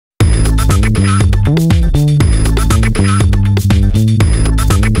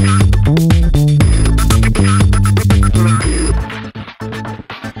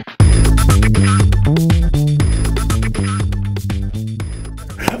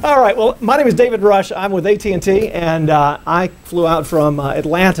All right, well, my name is David Rush. I'm with AT&T, and I flew out from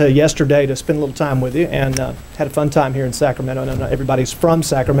Atlanta yesterday to spend a little time with you, and had a fun time here in Sacramento. I know not everybody's from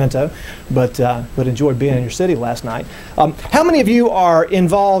Sacramento, but enjoyed being in your city last night. How many of you are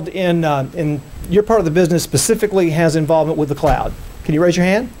involved in your part of the business specifically has involvement with the cloud? Can you raise your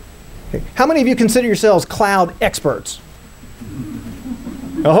hand? Okay. How many of you consider yourselves cloud experts?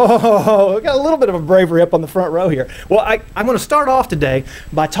 Oh, we got a little bit of a bravery up on the front row here. Well, I'm going to start off today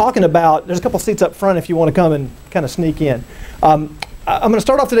by talking about, there's a couple seats up front if you want to come and kind of sneak in. I'm going to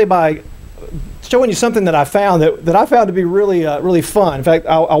start off today by showing you something that I found that I found to be really, really fun. In fact,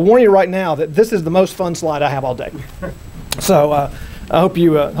 I'll warn you right now that this is the most fun slide I have all day. So I hope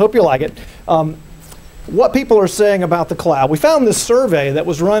you like it. What people are saying about the cloud. We found this survey that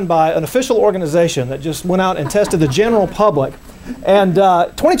was run by an official organization that just went out and tested the general public. And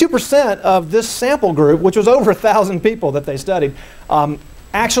 22% of this sample group, which was over 1,000 people that they studied,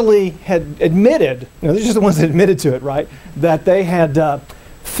 actually had admitted, these are just the ones that admitted to it, right, that they had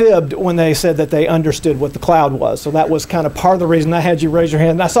fibbed when they said that they understood what the cloud was. So that was kind of part of the reason I had you raise your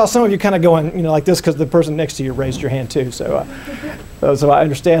hand. And I saw some of you kind of going, like this, because the person next to you raised your hand too. So, so I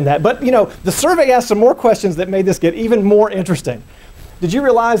understand that. But the survey asked some more questions that made this get even more interesting. Did you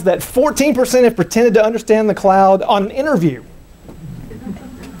realize that 14% have pretended to understand the cloud on an interview?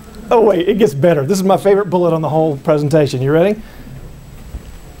 Oh wait, it gets better. This is my favorite bullet on the whole presentation. You ready?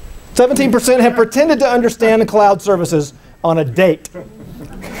 17% have pretended to understand the cloud services on a date.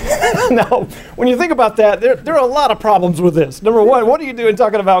 Now, when you think about that, there are a lot of problems with this. Number one, what are you doing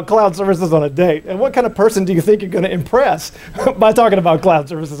talking about cloud services on a date? And what kind of person do you think you're going to impress by talking about cloud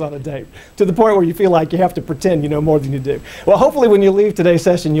services on a date? To the point where you feel like you have to pretend you know more than you do. Well, hopefully when you leave today's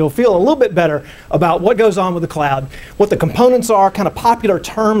session, you'll feel a little bit better about what goes on with the cloud, what the components are, kind of popular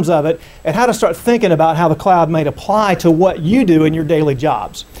terms of it, and how to start thinking about how the cloud might apply to what you do in your daily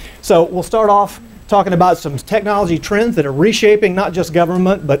jobs. So we'll start off talking about some technology trends that are reshaping not just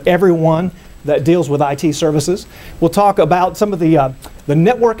government, but everyone that deals with IT services. We'll talk about some of the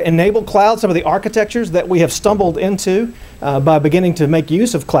network-enabled cloud, some of the architectures that we have stumbled into by beginning to make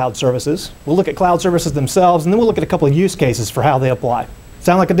use of cloud services. We'll look at cloud services themselves, and then we'll look at a couple of use cases for how they apply.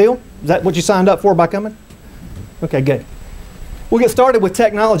 Sound like a deal? Is that what you signed up for by coming? Okay, good. We'll get started with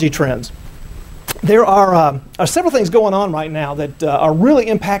technology trends. There are several things going on right now that are really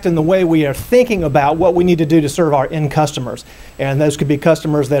impacting the way we are thinking about what we need to do to serve our end customers. And those could be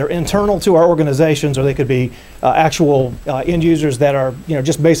customers that are internal to our organizations, or they could be actual end users that are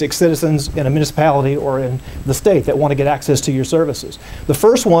just basic citizens in a municipality or in the state that want to get access to your services. The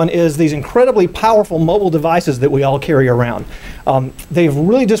first one is these incredibly powerful mobile devices that we all carry around. They've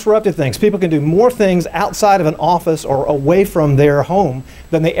really disrupted things. People can do more things outside of an office or away from their home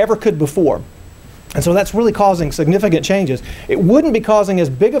than they ever could before. And so that's really causing significant changes. It wouldn't be causing as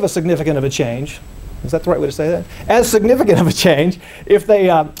big of a significant of a change, is that the right way to say that? As significant of a change if they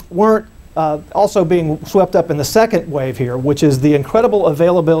weren't also being swept up in the second wave here, which is the incredible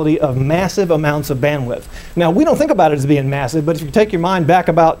availability of massive amounts of bandwidth. Now, we don't think about it as being massive, but if you take your mind back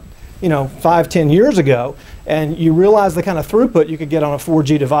about 5–10 years ago, and you realize the kind of throughput you could get on a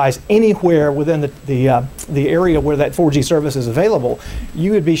 4G device anywhere within the area where that 4G service is available,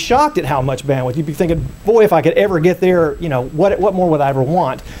 you would be shocked at how much bandwidth. You'd be thinking, boy, if I could ever get there, what more would I ever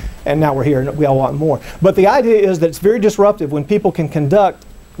want? And now we're here and we all want more. But the idea is that it's very disruptive when people can conduct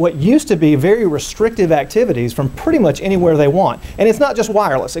what used to be very restrictive activities from pretty much anywhere they want. And it's not just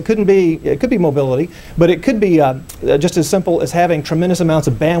wireless. It could be mobility, but it could be just as simple as having tremendous amounts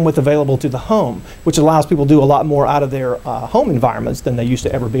of bandwidth available to the home, which allows people to do a lot more out of their home environments than they used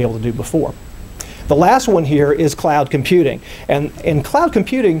to ever be able to do before. The last one here is cloud computing. And in cloud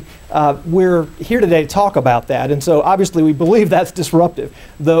computing, we're here today to talk about that. And so obviously we believe that's disruptive.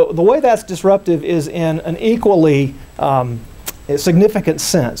 The way that's disruptive is in an equally significant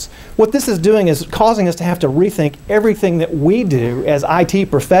sense. What this is doing is causing us to have to rethink everything that we do as IT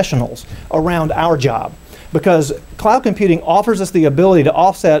professionals around our job. Because cloud computing offers us the ability to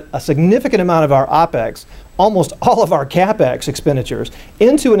offset a significant amount of our OpEx, almost all of our CapEx expenditures,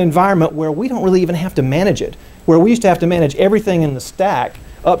 into an environment where we don't really even have to manage it. Where we used to have to manage everything in the stack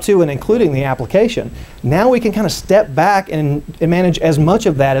up to and including the application. Now we can kind of step back and manage as much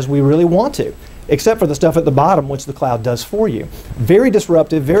of that as we really want to, except for the stuff at the bottom, which the cloud does for you. Very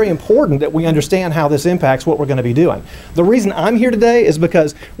disruptive, very important that we understand how this impacts what we're going to be doing. The reason I'm here today is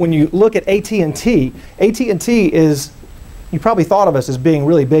because when you look at AT&T, AT&T is, you probably thought of us as being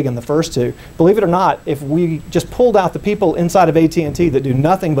really big in the first two. Believe it or not, if we just pulled out the people inside of AT&T that do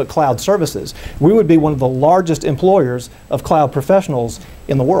nothing but cloud services, we would be one of the largest employers of cloud professionals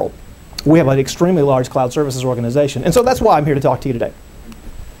in the world. We have an extremely large cloud services organization, and so that's why I'm here to talk to you today.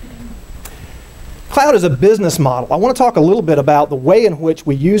 Cloud is a business model. I want to talk a little bit about the way in which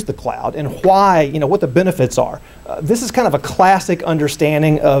we use the cloud and why, what the benefits are. This is kind of a classic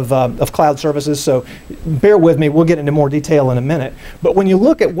understanding of cloud services, so bear with me. We'll get into more detail in a minute. But when you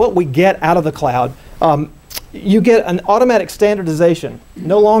look at what we get out of the cloud, you get an automatic standardization.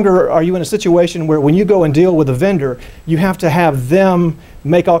 No longer are you in a situation where when you go and deal with a vendor, you have to have them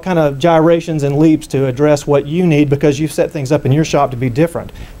make all kind of gyrations and leaps to address what you need because you've set things up in your shop to be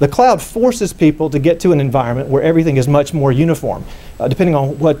different. The cloud forces people to get to an environment where everything is much more uniform. Depending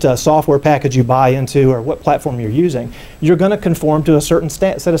on what software package you buy into or what platform you're using, you're going to conform to a certain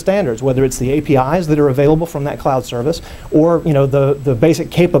set of standards, whether it's the APIs that are available from that cloud service or the basic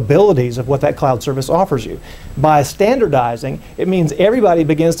capabilities of what that cloud service offers you. By standardizing, it means everybody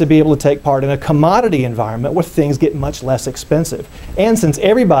begins to be able to take part in a commodity environment where things get much less expensive. And since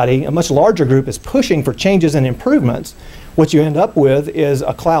everybody, a much larger group, is pushing for changes and improvements, what you end up with is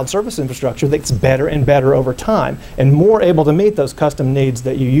a cloud service infrastructure that's better and better over time and more able to meet those custom needs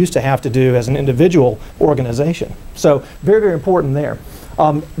that you used to have to do as an individual organization. So very, very important there.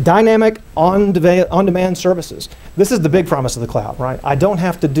 Dynamic on-demand services. This is the big promise of the cloud, right? I don't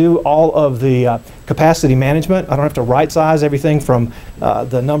have to do all of the capacity management. I don't have to right-size everything from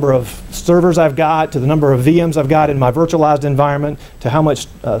the number of servers I've got to the number of VMs I've got in my virtualized environment to how much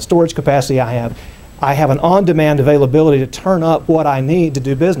storage capacity I have. I have an on-demand availability to turn up what I need to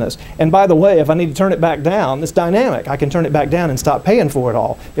do business. And by the way, if I need to turn it back down, it's dynamic. I can turn it back down and stop paying for it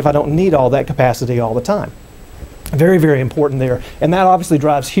all if I don't need all that capacity all the time. Very, very important there. And that obviously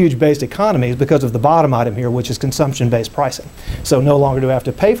drives huge based economies because of the bottom item here, which is consumption-based pricing. So no longer do I have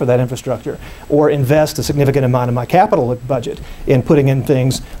to pay for that infrastructure or invest a significant amount of my capital budget in putting in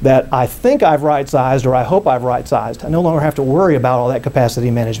things that I think I've right-sized or I hope I've right-sized. I no longer have to worry about all that capacity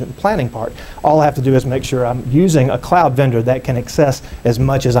management and planning part. All I have to do is make sure I'm using a cloud vendor that can access as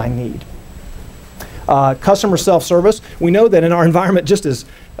much as I need. Customer self-service. We know that in our environment, just as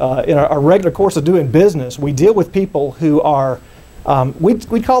in our regular course of doing business, we deal with people who are,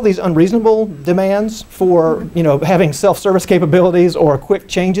 we call these unreasonable demands for having self-service capabilities or quick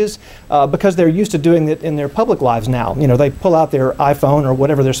changes because they're used to doing it in their public lives now. They pull out their iPhone or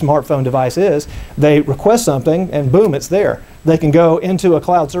whatever their smartphone device is, they request something, and boom, it's there. They can go into a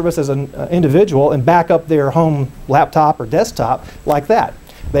cloud service as an individual and back up their home laptop or desktop like that.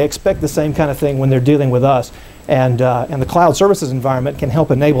 They expect the same kind of thing when they're dealing with us, and the cloud services environment can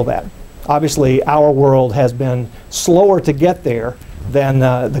help enable that. Obviously, our world has been slower to get there than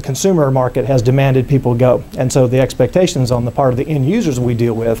the consumer market has demanded people go. And so the expectations on the part of the end users we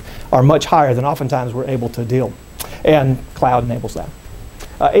deal with are much higher than oftentimes we're able to deal. And cloud enables that.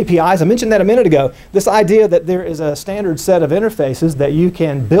 APIs, I mentioned that a minute ago, this idea that there is a standard set of interfaces that you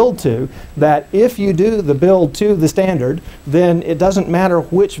can build to, that if you do the build to the standard, then it doesn't matter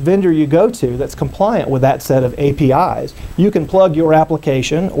which vendor you go to that's compliant with that set of APIs. You can plug your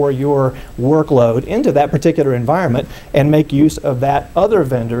application or your workload into that particular environment and make use of that other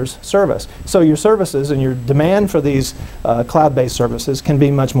vendor's service. So your services and your demand for these cloud-based services can be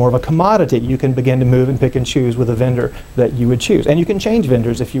much more of a commodity. You can begin to move and pick and choose with a vendor that you would choose. And you can change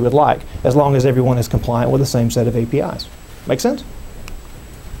vendors if you would like, as long as everyone is compliant with the same set of APIs. Make sense?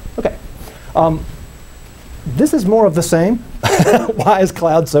 Okay. This is more of the same. Why is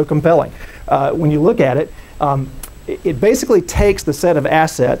cloud so compelling? When you look at it, it basically takes the set of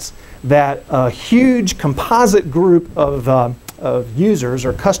assets that a huge composite group of users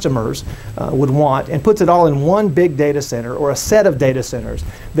or customers would want and puts it all in one big data center or a set of data centers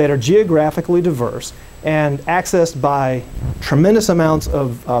that are geographically diverse and accessed by tremendous amounts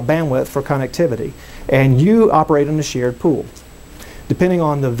of bandwidth for connectivity, and you operate in a shared pool. Depending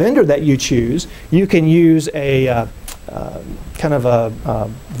on the vendor that you choose, you can use a kind of a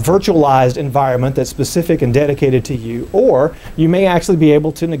virtualized environment that's specific and dedicated to you, or you may actually be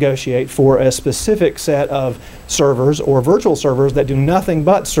able to negotiate for a specific set of servers or virtual servers that do nothing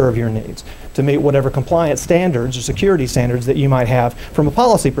but serve your needs to meet whatever compliance standards or security standards that you might have from a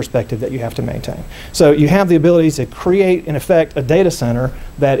policy perspective that you have to maintain. So you have the ability to create, in effect, a data center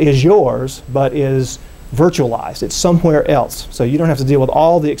that is yours but is virtualized. It's somewhere else. So you don't have to deal with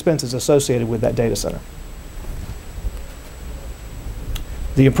all the expenses associated with that data center.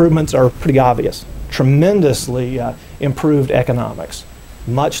 The improvements are pretty obvious. Tremendously improved economics.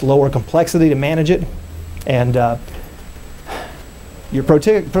 Much lower complexity to manage it, and your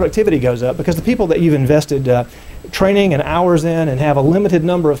productivity goes up because the people that you've invested training and hours in and have a limited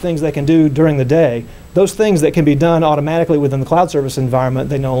number of things they can do during the day, those things that can be done automatically within the cloud service environment,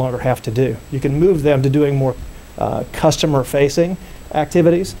 they no longer have to do. You can move them to doing more customer-facing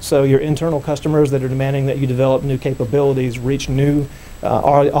activities. So your internal customers that are demanding that you develop new capabilities, reach new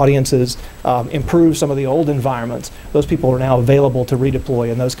audiences, improve some of the old environments. Those people are now available to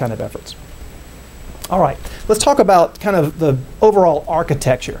redeploy in those kind of efforts. All right, let's talk about kind of the overall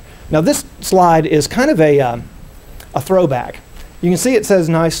architecture. Now this slide is kind of a throwback. You can see it says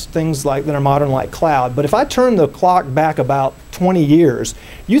nice things like that are modern, like cloud, but if I turn the clock back about 20 years,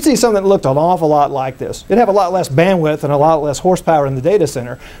 you'd see something that looked an awful lot like this. It'd have a lot less bandwidth and a lot less horsepower in the data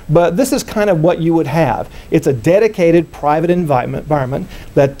center, but this is kind of what you would have. It's a dedicated private environment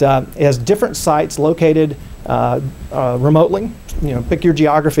that has different sites located remotely, pick your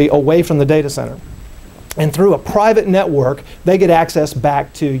geography, away from the data center. And through a private network, they get access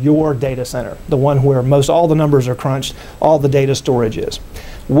back to your data center, the one where all the numbers are crunched, all the data storage is.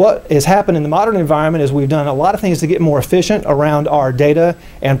 What has happened in the modern environment is we've done a lot of things to get more efficient around our data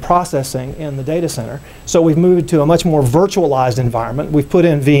and processing in the data center. So we've moved to a much more virtualized environment. We've put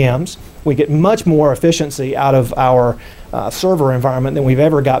in VMs. We get much more efficiency out of our server environment than we've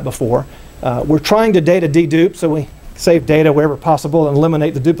ever got before. We're trying to data dedupe, so we save data wherever possible and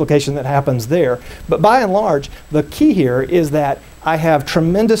eliminate the duplication that happens there. But by and large, the key here is that I have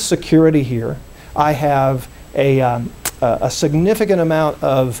tremendous security here. I have a significant amount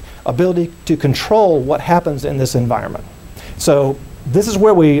of ability to control what happens in this environment. So this is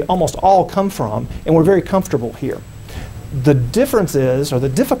where we almost all come from, and we're very comfortable here. The difference is, or the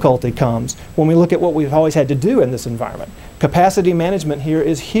difficulty comes, when we look at what we've always had to do in this environment. Capacity management here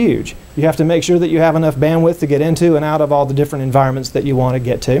is huge. You have to make sure that you have enough bandwidth to get into and out of all the different environments that you want to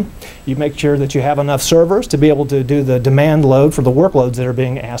get to. You make sure that you have enough servers to be able to do the demand load for the workloads that are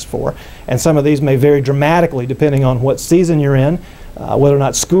being asked for. And some of these may vary dramatically depending on what season you're in, whether or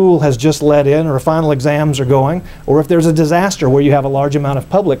not school has just let in or final exams are going, or if there's a disaster where you have a large amount of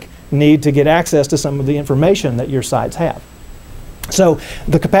public need to get access to some of the information that your sites have. So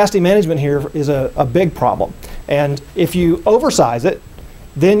the capacity management here is a big problem. And if you oversize it,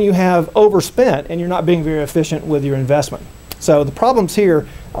 then you have overspent and you're not being very efficient with your investment. So the problems here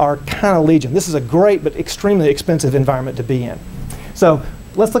are kind of legion. This is a great but extremely expensive environment to be in. So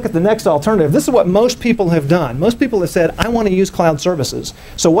let's look at the next alternative. This is what most people have done. Most people have said, I want to use cloud services.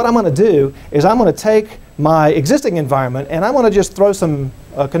 So what I'm going to do is I'm going to take my existing environment and I want to just throw some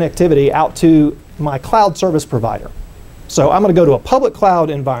connectivity out to my cloud service provider. So I'm going to go to a public cloud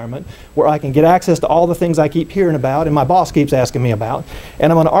environment where I can get access to all the things I keep hearing about and my boss keeps asking me about,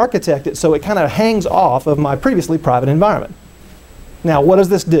 and I'm going to architect it so it kind of hangs off of my previously private environment. Now, what does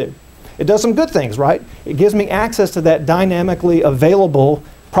this do? It does some good things, right? It gives me access to that dynamically available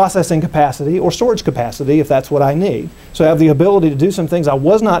processing capacity or storage capacity if that's what I need. So I have the ability to do some things I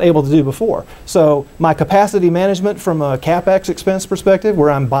was not able to do before. So my capacity management from a CapEx expense perspective, where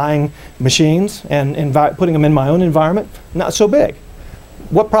I'm buying machines and putting them in my own environment, not so big.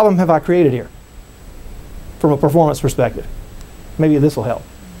 What problem have I created here from a performance perspective? Maybe this will help.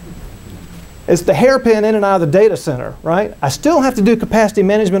 It's the hairpin in and out of the data center, right? I still have to do capacity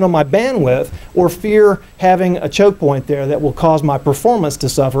management on my bandwidth or fear having a choke point there that will cause my performance to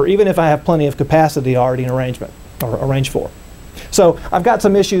suffer, even if I have plenty of capacity already in arrangement or arranged for. So I've got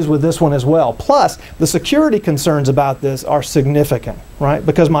some issues with this one as well. Plus, the security concerns about this are significant, right?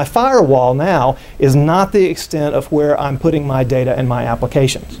 Because my firewall now is not the extent of where I'm putting my data and my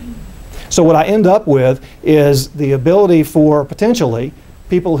applications. So what I end up with is the ability for potentially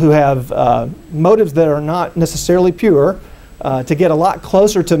people who have motives that are not necessarily pure to get a lot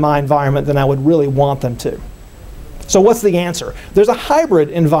closer to my environment than I would really want them to. So what's the answer? There's a hybrid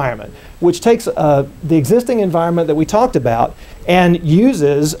environment which takes the existing environment that we talked about and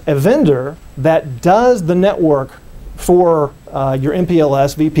uses a vendor that does the network for your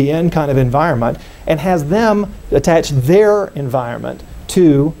MPLS VPN kind of environment and has them attach their environment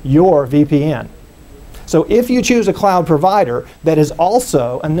to your VPN. So if you choose a cloud provider that is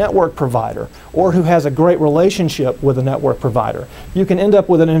also a network provider or who has a great relationship with a network provider, you can end up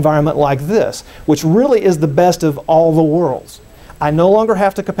with an environment like this, which really is the best of all the worlds. I no longer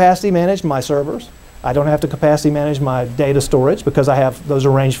have to capacity manage my servers. I don't have to capacity manage my data storage because I have those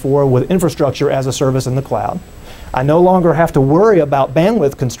arranged for with infrastructure as a service in the cloud. I no longer have to worry about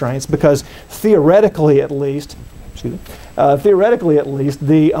bandwidth constraints because theoretically at least,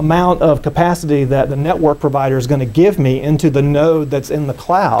 the amount of capacity that the network provider is going to give me into the node that's in the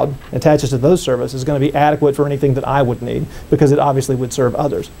cloud, attaches to those services, is going to be adequate for anything that I would need because it obviously would serve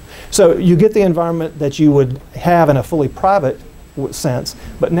others. So you get the environment that you would have in a fully private sense,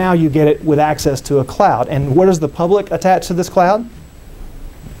 but now you get it with access to a cloud. And where does the public attach to this cloud?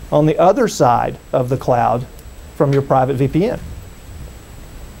 On the other side of the cloud from your private VPN.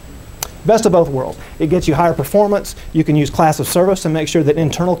 Best of both worlds. It gets you higher performance. You can use class of service to make sure that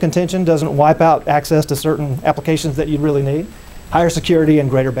internal contention doesn't wipe out access to certain applications that you really need. higher security and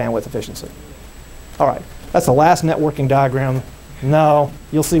greater bandwidth efficiency. All right, that's the last networking diagram. No,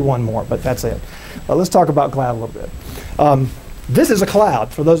 you'll see one more, but that's it. Let's talk about cloud a little bit. This is a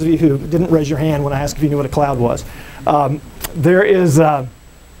cloud, for those of you who didn't raise your hand when I asked if you knew what a cloud was. There is a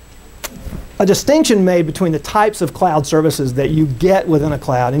distinction made between the types of cloud services that you get within a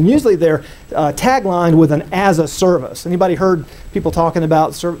cloud, and usually they're taglined with an as a service. Anybody heard people talking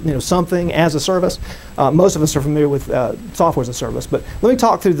about something as a service? Most of us are familiar with software as a service, but let me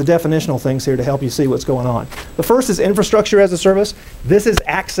talk through the definitional things here to help you see what's going on. The first is infrastructure as a service. This is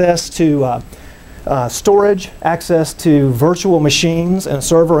access to storage, access to virtual machines and a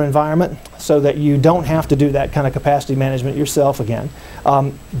server environment so that you don't have to do that kind of capacity management yourself again.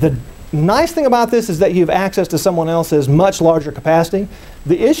 The nice thing about this is that you have access to someone else's much larger capacity.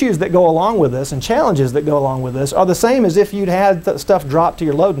 The issues that go along with this and challenges that go along with this are the same as if you'd had stuff dropped to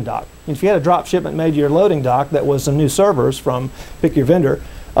your loading dock. If you had a drop shipment made to your loading dock that was some new servers from pick your vendor,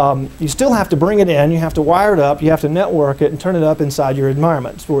 you still have to bring it in, you have to wire it up, you have to network it and turn it up inside your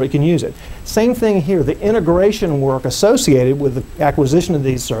environments where you can use it. Same thing here, the integration work associated with the acquisition of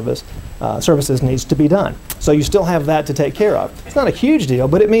these services needs to be done. So you still have that to take care of. It's not a huge deal,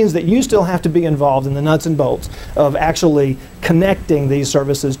 but it means that you still have to be involved in the nuts and bolts of actually connecting these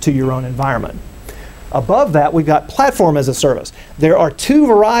services to your own environment. Above that, we've got platform as a service. There are two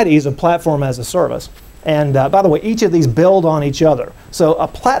varieties of platform as a service. And by the way, each of these build on each other. So a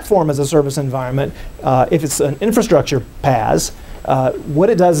platform as a service environment, if it's an infrastructure PaaS, what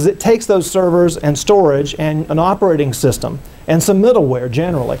it does is it takes those servers and storage and an operating system and some middleware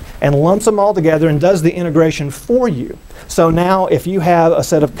generally and lumps them all together and does the integration for you. So now if you have a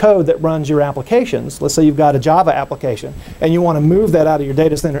set of code that runs your applications, let's say you've got a Java application and you want to move that out of your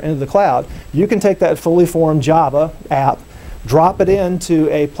data center into the cloud, you can take that fully formed Java app, drop it into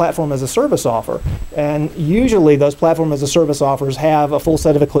a platform as a service offer, and usually those platform as a service offers have a full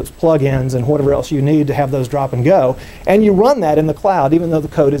set of Eclipse plugins and whatever else you need to have those drop and go, and you run that in the cloud even though the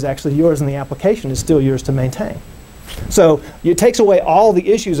code is actually yours and the application is still yours to maintain. So it takes away all the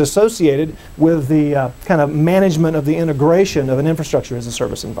issues associated with the kind of management of the integration of an infrastructure as a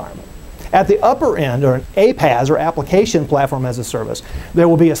service environment. At the upper end, or an APaaS, or application platform as a service, there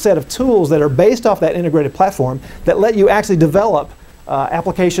will be a set of tools that are based off that integrated platform that let you actually develop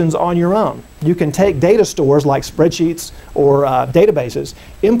applications on your own. You can take data stores like spreadsheets or databases,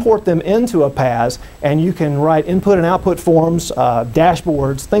 import them into a PaaS, and you can write input and output forms,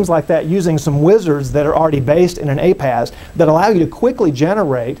 dashboards, things like that using some wizards that are already based in an APaaS that allow you to quickly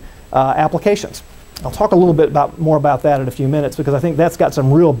generate applications. I'll talk a little bit more about that in a few minutes because I think that's got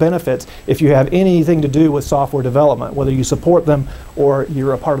some real benefits if you have anything to do with software development, whether you support them or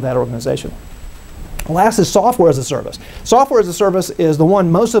you're a part of that organization. Last is software as a service. Software as a service is the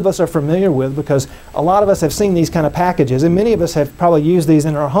one most of us are familiar with because a lot of us have seen these kind of packages, and many of us have probably used these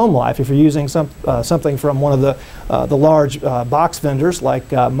in our home life. If you're using something from one of the large box vendors like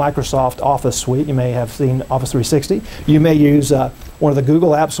Microsoft Office Suite, you may have seen Office 360. You may use one of the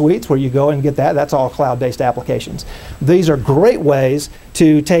Google app suites where you go and get that. That's all cloud-based applications. These are great ways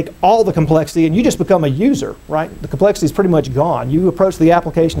to take all the complexity and you just become a user, right? The complexity is pretty much gone. You approach the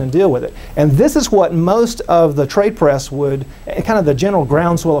application and deal with it. And this is what most of the trade press would, kind of the general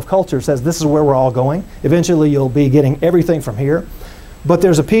groundswell of culture says this is where we're all going. Eventually you'll be getting everything from here. But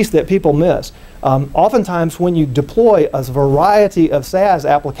there's a piece that people miss. Oftentimes when you deploy a variety of SaaS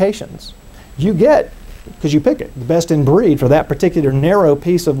applications, you get, because you pick it, the best in breed for that particular narrow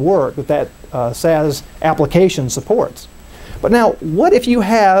piece of work that SaaS application supports. But now, what if you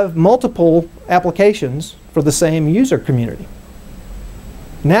have multiple applications for the same user community?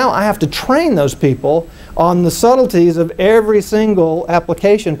 Now I have to train those people on the subtleties of every single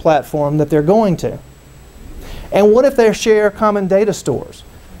application platform that they're going to. And what if they share common data stores?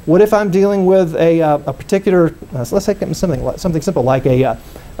 What if I'm dealing with a particular, let's take something simple like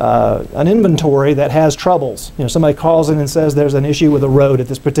an inventory that has troubles. You know, somebody calls in and says there's an issue with a road at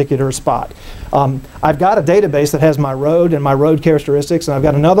this particular spot. I've got a database that has my road and my road characteristics, and I've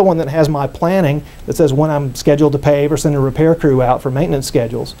got another one that has my planning that says when I'm scheduled to pave or send a repair crew out for maintenance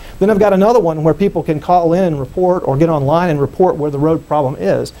schedules. Then I've got another one where people can call in and report or get online and report where the road problem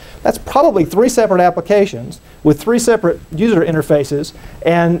is. That's probably 3 separate applications with 3 separate user interfaces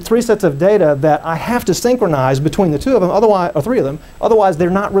and 3 sets of data that I have to synchronize between the 2 of them, otherwise, or 3 of them. Otherwise, they're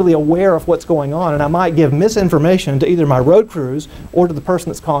not really aware of what's going on, and I might give misinformation to either my road crews or to the person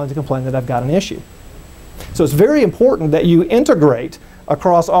that's calling to complain that I've got an issue. So it's very important that you integrate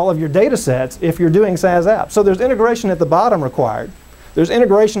across all of your data sets if you're doing SaaS apps. So there's integration at the bottom required. There's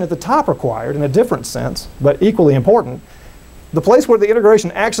integration at the top required in a different sense, but equally important. The place where the integration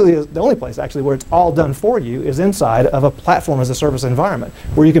actually is, the only place actually where it's all done for you, is inside of a platform as a service environment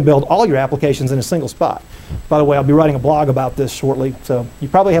where you can build all your applications in a single spot. By the way, I'll be writing a blog about this shortly, so you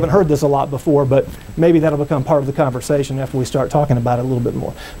probably haven't heard this a lot before, but maybe that'll become part of the conversation after we start talking about it a little bit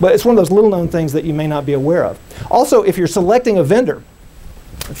more. But it's one of those little known things that you may not be aware of. Also, if you're selecting a vendor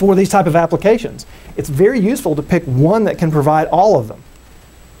for these type of applications, it's very useful to pick one that can provide all of them.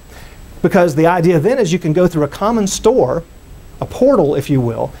 Because the idea then is you can go through a common store, a portal, if you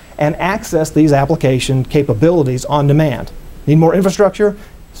will, and access these application capabilities on demand. Need more infrastructure?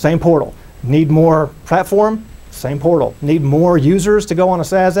 Same portal. Need more platform? Same portal. Need more users to go on a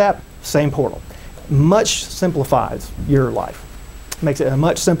SaaS app? Same portal. Much simplifies your life. Makes it a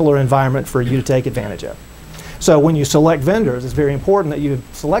much simpler environment for you to take advantage of. So when you select vendors, it's very important that you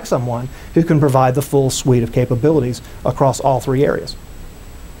select someone who can provide the full suite of capabilities across all three areas.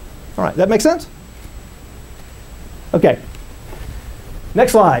 All right, that makes sense? Okay.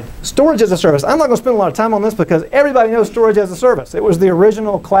 Next slide, storage as a service. I'm not going to spend a lot of time on this because everybody knows storage as a service. It was the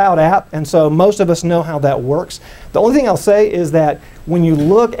original cloud app, and so most of us know how that works. The only thing I'll say is that when you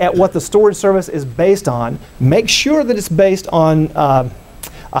look at what the storage service is based on, make sure that it's based on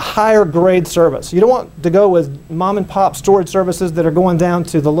a higher grade service. You don't want to go with mom and pop storage services that are going down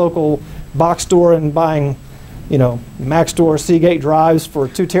to the local box store and buying, you know, Mac store Seagate drives for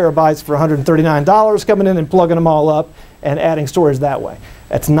 2 terabytes for $139, coming in and plugging them all up and adding storage that way.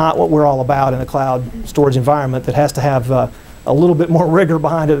 That's not what we're all about in a cloud storage environment that has to have a little bit more rigor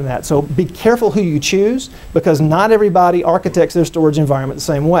behind it than that. So be careful who you choose, because not everybody architects their storage environment the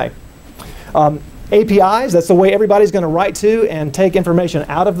same way. APIs, that's the way everybody's going to write to and take information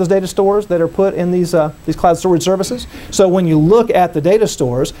out of those data stores that are put in these cloud storage services. So when you look at the data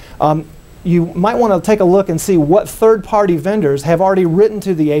stores, you might want to take a look and see what third-party vendors have already written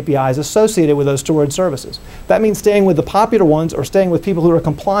to the APIs associated with those storage services. That means staying with the popular ones or staying with people who are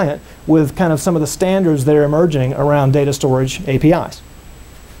compliant with kind of some of the standards that are emerging around data storage APIs.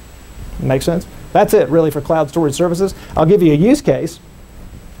 Make sense? That's it, really, for cloud storage services. I'll give you a use case.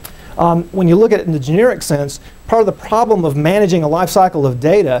 When you look at it in the generic sense, part of the problem of managing a life cycle of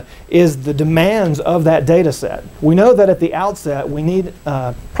data is the demands of that data set. We know that at the outset we need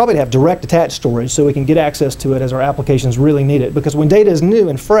probably to have direct attached storage so we can get access to it as our applications really need it. Because when data is new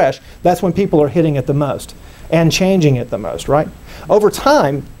and fresh, that's when people are hitting it the most and changing it the most, right? Over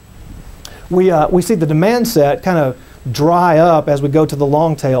time, we see the demand set kind of dry up as we go to the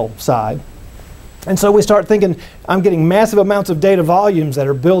long tail side. And so we start thinking, I'm getting massive amounts of data volumes that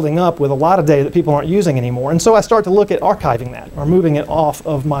are building up with a lot of data that people aren't using anymore. And so I start to look at archiving that or moving it off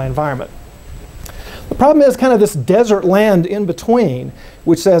of my environment. The problem is kind of this desert land in between,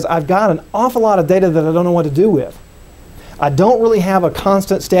 which says I've got an awful lot of data that I don't know what to do with. I don't really have a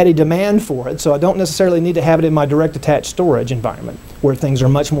constant steady demand for it, so I don't necessarily need to have it in my direct attached storage environment where things are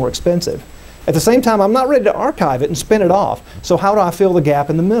much more expensive. At the same time, I'm not ready to archive it and spin it off. So how do I fill the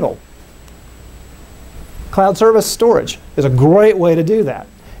gap in the middle? Cloud service storage is a great way to do that.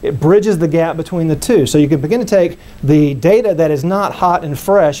 It bridges the gap between the two. So you can begin to take the data that is not hot and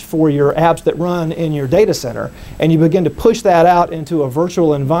fresh for your apps that run in your data center, and you begin to push that out into a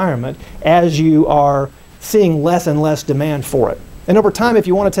virtual environment as you are seeing less and less demand for it. And over time, if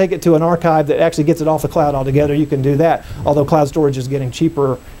you want to take it to an archive that actually gets it off the cloud altogether, you can do that, although cloud storage is getting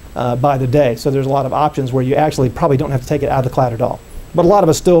cheaper by the day. So there's a lot of options where you actually probably don't have to take it out of the cloud at all. But a lot of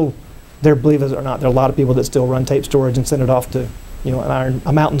us still, believe it or not, there are a lot of people that still run tape storage and send it off to, you know,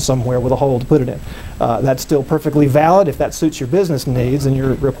 a mountain somewhere with a hole to put it in. That's still perfectly valid if that suits your business needs and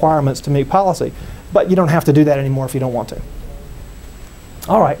your requirements to meet policy. But you don't have to do that anymore if you don't want to.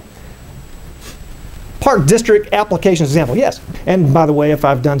 All right. Park district applications example, yes. And by the way, if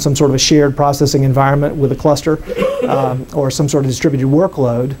I've done some sort of a shared processing environment with a cluster or some sort of distributed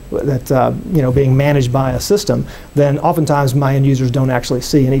workload that's being managed by a system, then oftentimes my end users don't actually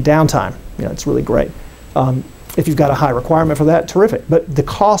see any downtime. You know, it's really great. If you've got a high requirement for that, terrific. But the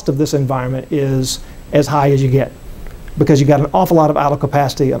cost of this environment is as high as you get because you've got an awful lot of idle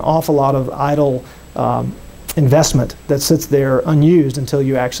capacity, an awful lot of idle investment that sits there unused until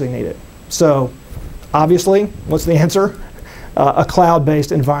you actually need it. So obviously, what's the answer? A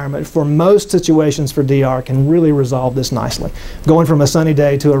cloud-based environment for most situations for DR can really resolve this nicely. Going from a sunny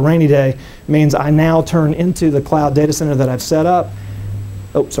day to a rainy day means I now turn into the cloud data center that I've set up.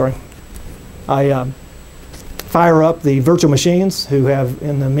 Oh, sorry. I fire up the virtual machines who have,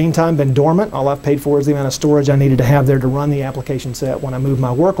 in the meantime, been dormant. All I've paid for is the amount of storage I needed to have there to run the application set when I move my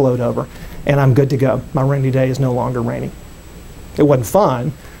workload over, and I'm good to go. My rainy day is no longer rainy. It wasn't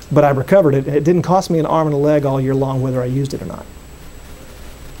fun, but I recovered it. It didn't cost me an arm and a leg all year long whether I used it or not.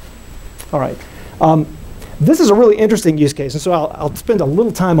 All right. This is a really interesting use case, and so I'll spend a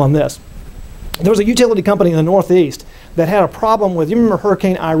little time on this. There was a utility company in the Northeast that had a problem with, you remember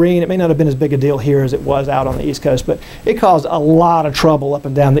Hurricane Irene? It may not have been as big a deal here as it was out on the East Coast, but it caused a lot of trouble up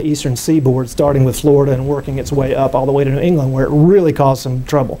and down the eastern seaboard, starting with Florida and working its way up all the way to New England, where it really caused some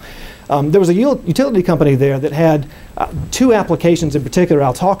trouble. There was a utility company there that had two applications in particular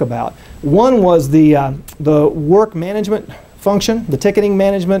I'll talk about. One was the work management function, the ticketing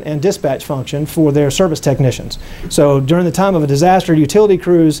management and dispatch function for their service technicians. So during the time of a disaster, utility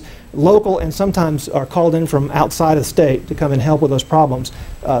crews, local and sometimes are called in from outside of the state to come and help with those problems,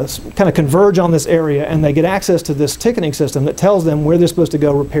 kind of converge on this area, and they get access to this ticketing system that tells them where they're supposed to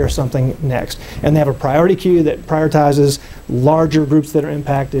go repair something next. And they have a priority queue that prioritizes larger groups that are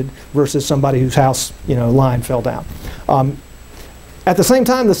impacted versus somebody whose house, line fell down. At the same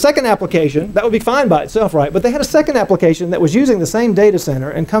time, the second application, that would be fine by itself, right? But they had a second application that was using the same data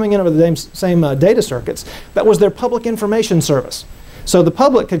center and coming in over the same data circuits. That was their public information service. So the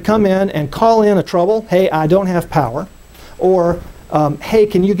public could come in and call in a trouble, hey, I don't have power, or hey,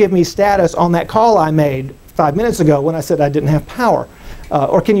 can you give me status on that call I made 5 minutes ago when I said I didn't have power?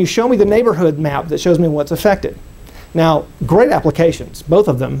 Or can you show me the neighborhood map that shows me what's affected? Now, great applications, both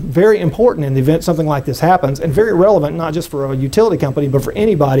of them, very important in the event something like this happens, and very relevant not just for a utility company, but for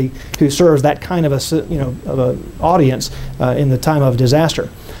anybody who serves that kind of a audience in the time of disaster.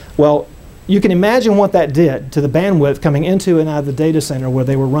 Well, you can imagine what that did to the bandwidth coming into and out of the data center where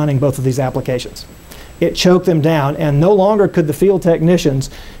they were running both of these applications. It choked them down, and no longer could the field technicians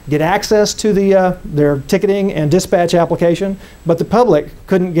get access to their ticketing and dispatch application, but the public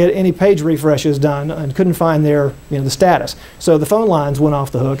couldn't get any page refreshes done and couldn't find their, the status. So the phone lines went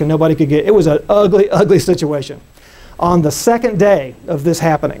off the hook and nobody could get, it was an ugly, ugly situation. On the second day of this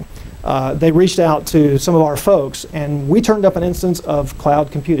happening, they reached out to some of our folks, and we turned up an instance of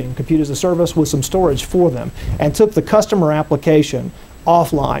cloud computing, compute as a service with some storage for them, and took the customer application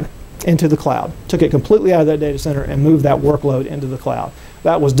offline into the cloud, took it completely out of that data center and moved that workload into the cloud.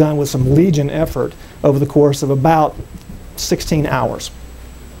 That was done with some Legion effort over the course of about 16 hours.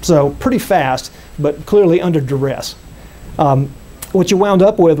 So pretty fast, but clearly under duress. What you wound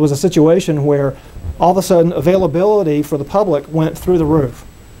up with was a situation where all of a sudden availability for the public went through the roof.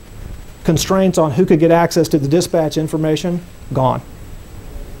 Constraints on who could get access to the dispatch information, gone.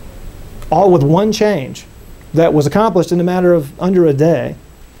 All with one change that was accomplished in a matter of under a day,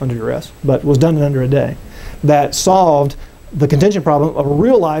 under duress, but was done in under a day, that solved the contingent problem of a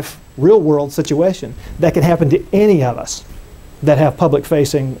real-life, real-world situation that can happen to any of us that have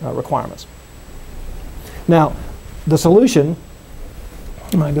public-facing requirements. Now, the solution,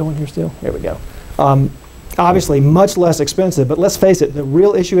 am I going here still? There we go. Obviously, much less expensive, but let's face it, the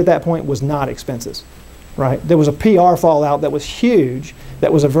real issue at that point was not expenses, right? There was a PR fallout that was huge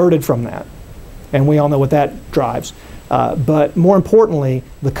that was averted from that, and we all know what that drives. But more importantly,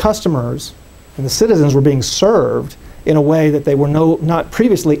 the customers and the citizens were being served in a way that they were not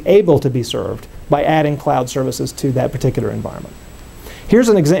previously able to be served by adding cloud services to that particular environment. Here's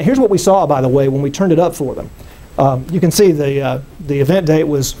an example. Here's what we saw, by the way, when we turned it up for them. You can see the event date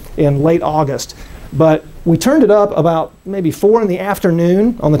was in late August, but we turned it up about maybe 4 in the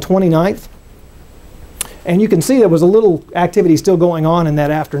afternoon on the 29th. And you can see there was a little activity still going on in that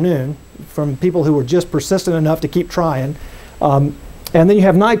afternoon from people who were just persistent enough to keep trying. And then you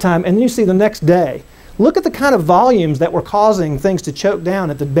have nighttime, and then you see the next day. Look at the kind of volumes that were causing things to choke down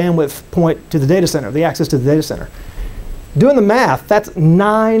at the bandwidth point to the data center, the access to the data center. Doing the math, that's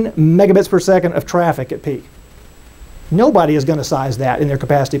 9 megabits per second of traffic at peak. Nobody is going to size that in their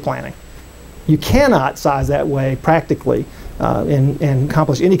capacity planning. You cannot size that way practically and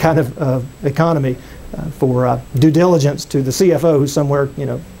accomplish any kind of economy for due diligence to the CFO who's somewhere,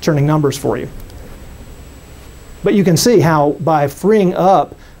 churning numbers for you. But you can see how by freeing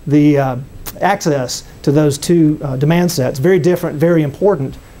up the access to those two demand sets, very different, very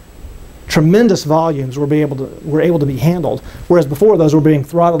important, tremendous volumes were able to be handled, whereas before those were being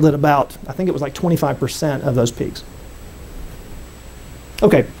throttled at about, I think it was like 25% of those peaks.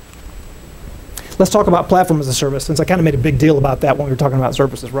 Okay. Let's talk about platform as a service, since I kind of made a big deal about that when we were talking about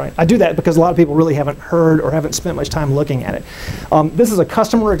services, right? I do that because a lot of people really haven't heard or haven't spent much time looking at it. This is a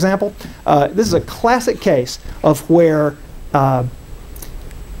customer example. This is a classic case of where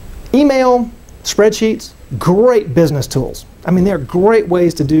email, spreadsheets, great business tools. I mean, they're great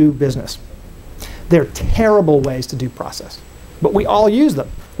ways to do business. They're terrible ways to do process. But we all use them.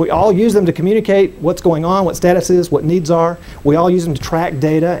 We all use them to communicate what's going on, what status is, what needs are. We all use them to track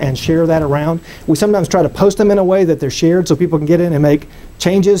data and share that around. We sometimes try to post them in a way that they're shared so people can get in and make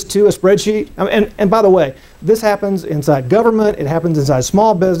changes to a spreadsheet. And by the way, this happens inside government, it happens inside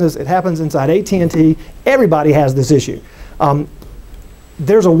small business, it happens inside AT&T. Everybody has this issue.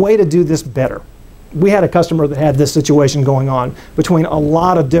 There's a way to do this better. We had a customer that had this situation going on between a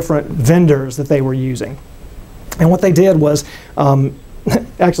lot of different vendors that they were using. And what they did was,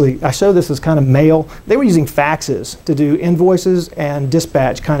 actually, I show this as kind of mail. They were using faxes to do invoices and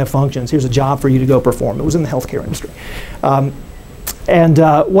dispatch kind of functions. Here's a job for you to go perform. It was in the healthcare industry.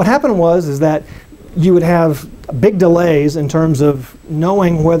 What happened was that you would have big delays in terms of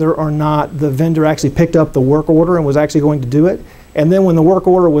knowing whether or not the vendor actually picked up the work order and was actually going to do it. And then when the work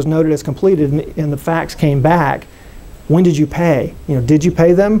order was noted as completed and the fax came back, when did you pay? Did you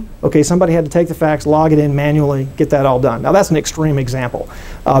pay them? Okay, somebody had to take the fax, log it in manually, get that all done. Now that's an extreme example.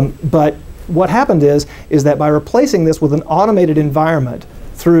 But what happened is that by replacing this with an automated environment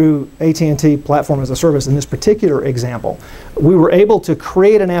through AT&T Platform as a Service in this particular example, we were able to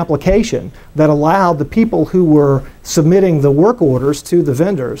create an application that allowed the people who were submitting the work orders to the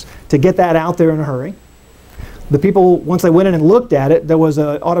vendors to get that out there in a hurry. The people, once they went in and looked at it, there was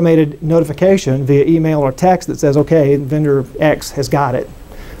an automated notification via email or text that says, okay, vendor X has got it.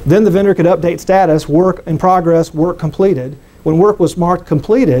 Then the vendor could update status, work in progress, work completed. When work was marked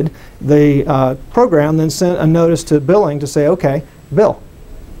completed, the program then sent a notice to billing to say, okay, bill.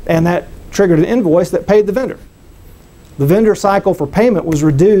 And that triggered an invoice that paid the vendor. The vendor cycle for payment was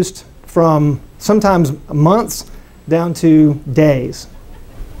reduced from sometimes months down to days.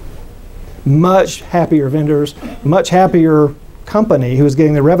 Much happier vendors, much happier company who is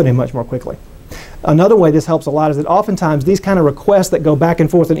getting their revenue much more quickly. Another way this helps a lot is that oftentimes these kind of requests that go back and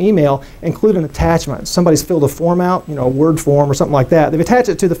forth in email include an attachment. Somebody's filled a form out, a Word form or something like that. They've attached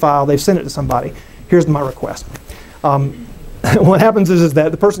it to the file, they've sent it to somebody. Here's my request. What happens is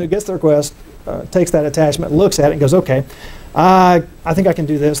that the person who gets the request takes that attachment, looks at it and goes, okay, I think I can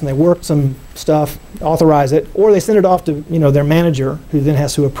do this, and they work some stuff, authorize it, or they send it off to their manager, who then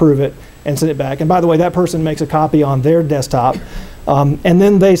has to approve it and send it back. And by the way, that person makes a copy on their desktop, and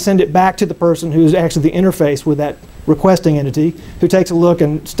then they send it back to the person who's actually the interface with that requesting entity, who takes a look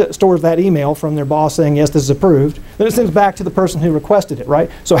and stores that email from their boss saying, yes, this is approved. Then it sends back to the person who requested it, right?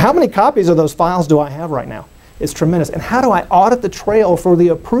 So how many copies of those files do I have right now? It's tremendous. And how do I audit the trail for the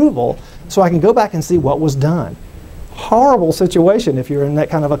approval so I can go back and see what was done? Horrible situation if you're in that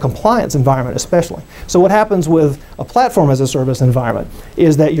kind of a compliance environment especially. So what happens with a platform as a service environment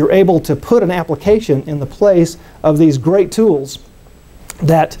is that you're able to put an application in the place of these great tools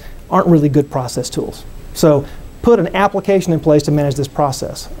that aren't really good process tools. So put an application in place to manage this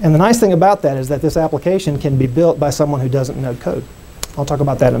process. And the nice thing about that is that this application can be built by someone who doesn't know code. I'll talk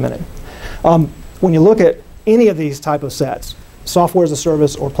about that in a minute. When you look at any of these type of sets, software as a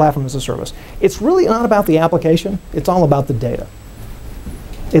service or platform as a service, it's really not about the application, it's all about the data.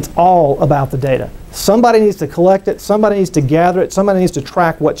 It's all about the data. Somebody needs to collect it, somebody needs to gather it, somebody needs to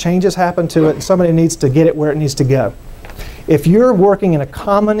track what changes happen to it, and somebody needs to get it where it needs to go. If you're working in a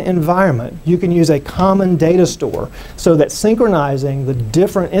common environment, you can use a common data store so that synchronizing the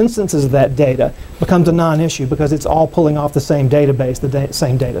different instances of that data becomes a non-issue because it's all pulling off the same database, the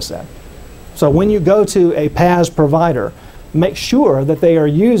same data set. So when you go to a PaaS provider, make sure that they are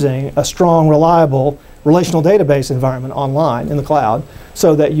using a strong, reliable relational database environment online in the cloud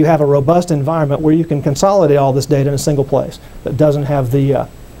so that you have a robust environment where you can consolidate all this data in a single place that doesn't have the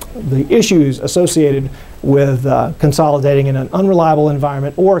issues associated with consolidating in an unreliable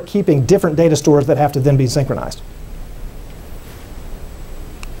environment or keeping different data stores that have to then be synchronized.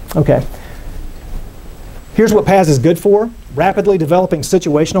 Okay. Here's what PaaS is good for: rapidly developing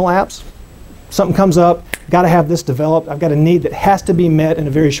situational apps. Something comes up, got to have this developed. I've got a need that has to be met in a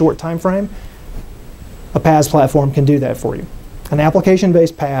very short time frame. A PaaS platform can do that for you. An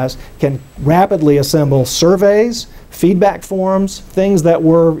application-based PaaS can rapidly assemble surveys, feedback forms, things that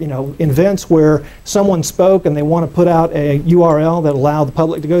were, events where someone spoke and they want to put out a URL that allow the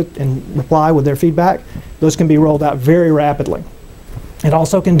public to go and reply with their feedback. Those can be rolled out very rapidly. It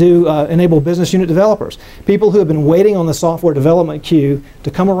also can enable business unit developers, people who have been waiting on the software development queue to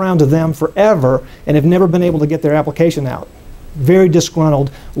come around to them forever and have never been able to get their application out. Very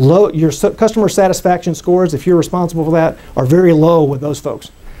disgruntled. Your customer satisfaction scores, if you're responsible for that, are very low with those folks.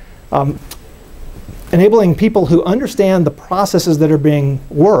 Enabling people who understand the processes that are being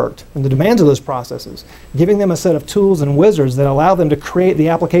worked and the demands of those processes, giving them a set of tools and wizards that allow them to create the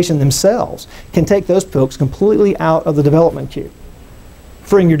application themselves, can take those folks completely out of the development queue.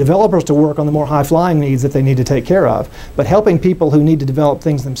 freeing your developers to work on the more high-flying needs that they need to take care of, but helping people who need to develop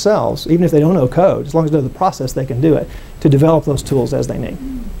things themselves, even if they don't know code, as long as they know the process, they can do it, to develop those tools as they need.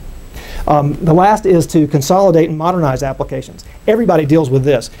 The last is to consolidate and modernize applications. Everybody deals with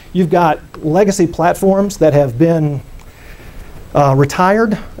this. You've got legacy platforms that have been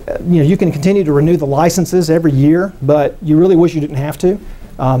retired. You can continue to renew the licenses every year, but you really wish you didn't have to.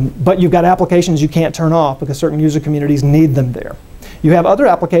 But you've got applications you can't turn off because certain user communities need them there. You have other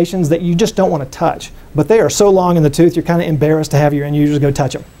applications that you just don't want to touch, but they are so long in the tooth you're kind of embarrassed to have your end users go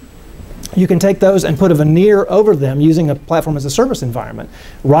touch them. You can take those and put a veneer over them using a platform as a service environment.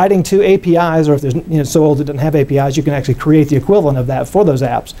 Writing to APIs, or if there's so old it doesn't have APIs, you can actually create the equivalent of that for those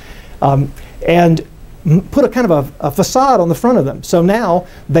apps. And put a kind of a facade on the front of them. So now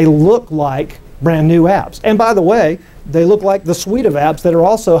they look like brand new apps. And by the way, they look like the suite of apps that are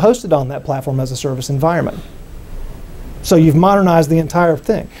also hosted on that platform as a service environment. So you've modernized the entire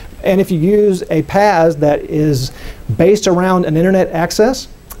thing. And if you use a PaaS that is based around an internet access,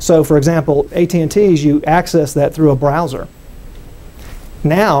 so for example, AT&T's, you access that through a browser.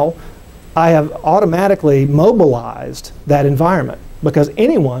 Now, I have automatically mobilized that environment because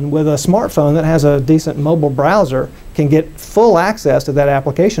anyone with a smartphone that has a decent mobile browser can get full access to that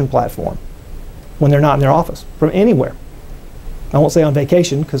application platform when they're not in their office, from anywhere. I won't say on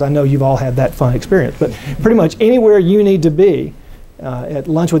vacation, because I know you've all had that fun experience, but pretty much anywhere you need to be, at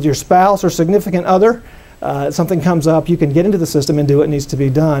lunch with your spouse or significant other, something comes up, you can get into the system and do what needs to be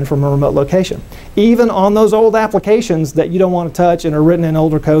done from a remote location. Even on those old applications that you don't want to touch and are written in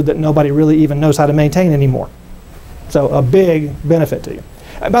older code that nobody really even knows how to maintain anymore. So a big benefit to you.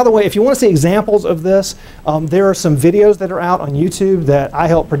 And by the way, if you want to see examples of this, there are some videos that are out on YouTube that I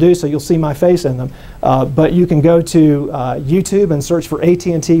helped produce, so you'll see my face in them. But you can go to YouTube and search for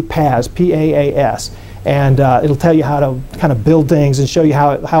AT&T PaaS, P-A-A-S, and it'll tell you how to kind of build things and show you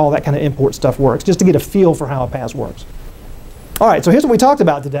how all that kind of import stuff works, just to get a feel for how a PaaS works. All right, so here's what we talked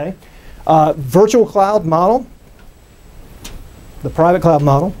about today. Virtual cloud model, the private cloud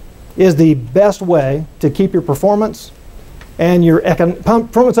model, is the best way to keep your performance and your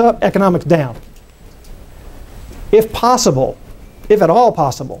performance up, economics down. If possible, if at all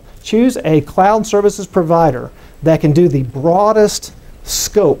possible, choose a cloud services provider that can do the broadest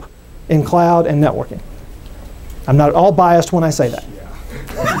scope in cloud and networking. I'm not at all biased when I say that.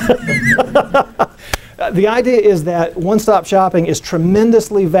 Yeah. The idea is that one-stop shopping is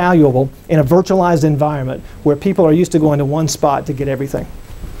tremendously valuable in a virtualized environment where people are used to going to one spot to get everything.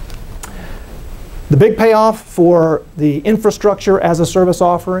 The big payoff for the infrastructure as a service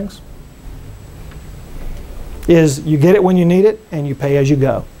offerings is you get it when you need it and you pay as you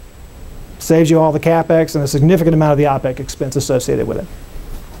go. Saves you all the CapEx and a significant amount of the OpEx expense associated with it.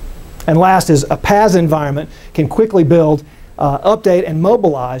 And last is a PaaS environment can quickly build, update, and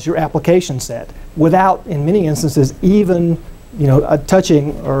mobilize your application set without, in many instances, even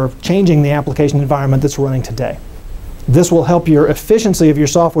touching or changing the application environment that's running today. This will help your efficiency of your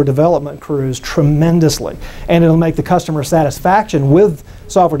software development crews tremendously. And it'll make the customer satisfaction with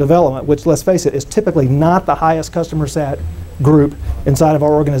software development, which, let's face it, is typically not the highest customer sat group inside of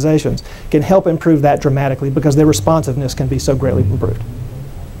our organizations, can help improve that dramatically because their responsiveness can be so greatly improved.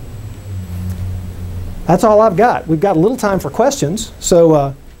 That's all I've got. We've got a little time for questions.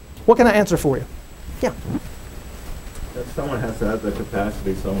 So what can I answer for you? Yeah. Someone has to have the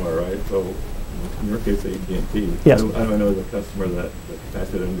capacity somewhere, right? So in your case, AT&T, yes. I don't know the customer that the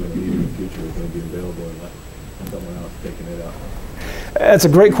capacity that I'm going to need in the future is going to be available and let someone else taking it out. That's a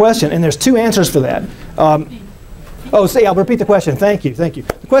great question, and there's two answers for that. I'll repeat the question. Thank you.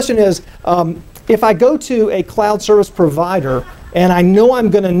 The question is, if I go to a cloud service provider and I know I'm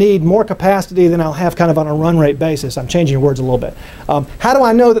going to need more capacity than I'll have kind of on a run rate basis, I'm changing your words a little bit. How do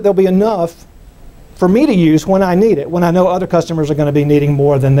I know that there'll be enough for me to use when I need it, when I know other customers are going to be needing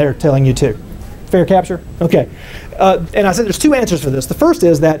more than they're telling you to? Fair capture? Okay. And I said there's two answers for this. The first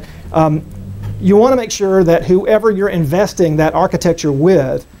is that you want to make sure that whoever you're investing that architecture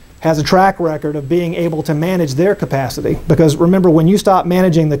with has a track record of being able to manage their capacity. Because remember, when you stop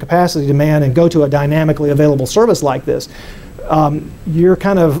managing the capacity demand and go to a dynamically available service like this, you're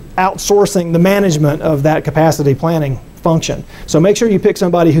kind of outsourcing the management of that capacity planning function. So make sure you pick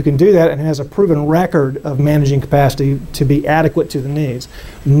somebody who can do that and has a proven record of managing capacity to be adequate to the needs.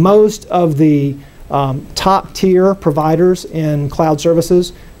 Most of the top tier providers in cloud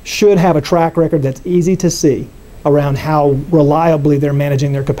services should have a track record that's easy to see around how reliably they're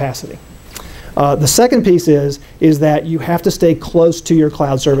managing their capacity. The second piece is that you have to stay close to your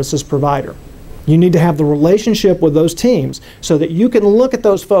cloud services provider. You need to have the relationship with those teams so that you can look at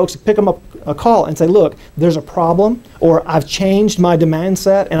those folks, pick them up a call and say, look, there's a problem, or I've changed my demand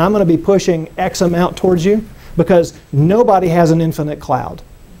set and I'm going to be pushing X amount towards you, because nobody has an infinite cloud.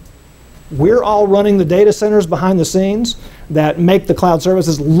 We're all running the data centers behind the scenes that make the cloud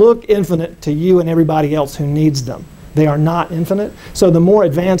services look infinite to you and everybody else who needs them. They are not infinite. So the more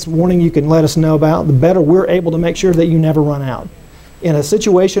advanced warning you can let us know about, the better we're able to make sure that you never run out. In a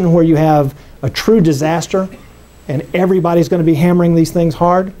situation where you have a true disaster and everybody's going to be hammering these things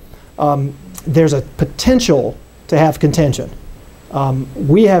hard, there's a potential to have contention.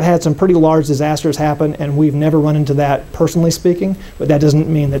 We have had some pretty large disasters happen, and we've never run into that personally speaking, but that doesn't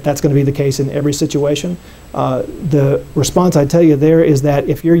mean that that's going to be the case in every situation. The response I tell you there is that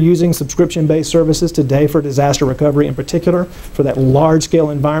if you're using subscription-based services today for disaster recovery in particular, for that large-scale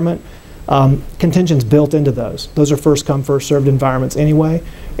environment, contention's built into those. Those are first-come, first-served environments anyway,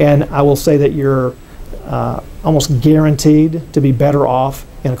 and I will say that you're almost guaranteed to be better off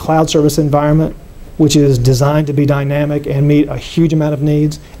in a cloud service environment, which is designed to be dynamic and meet a huge amount of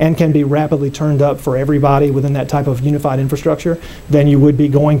needs and can be rapidly turned up for everybody within that type of unified infrastructure, than you would be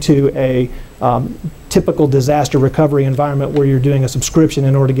going to a typical disaster recovery environment where you're doing a subscription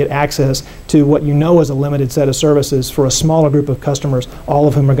in order to get access to what you know is a limited set of services for a smaller group of customers, all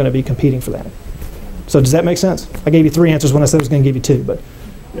of whom are going to be competing for that. So does that make sense? I gave you 3 answers when I said I was going to give you 2, but.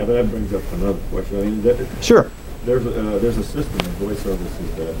 Yeah, but that brings up another question. I mean, sure. There's a system of voice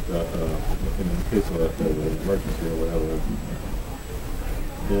services that, in the case of an emergency or whatever,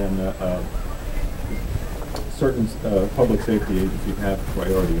 then certain public safety agencies have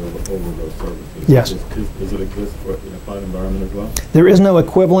priority over those services. Yes. Does it exist for in a cloud environment as well? There is no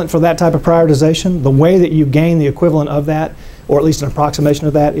equivalent for that type of prioritization. The way that you gain the equivalent of that, or at least an approximation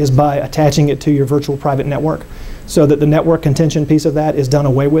of that, is by attaching it to your virtual private network, so that the network contention piece of that is done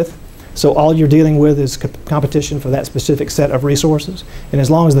away with. So all you're dealing with is competition for that specific set of resources. And as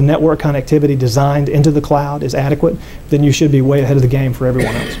long as the network connectivity designed into the cloud is adequate, then you should be way ahead of the game for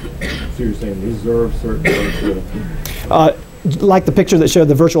everyone else. So you're saying reserve certain like the picture that showed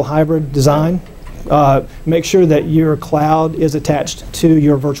the virtual hybrid design, make sure that your cloud is attached to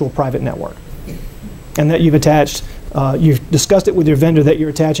your virtual private network. And that you've attached, you've discussed it with your vendor that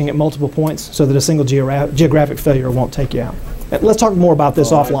you're attaching at multiple points so that a single geographic failure won't take you out. Let's talk more about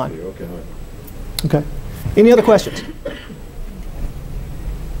this offline. Okay. Any other questions?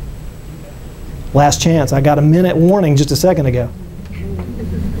 Last chance. I got a minute warning just a second ago.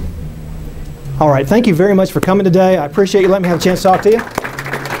 All right. Thank you very much for coming today. I appreciate you letting me have a chance to talk to you.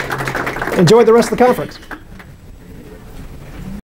 Enjoy the rest of the conference.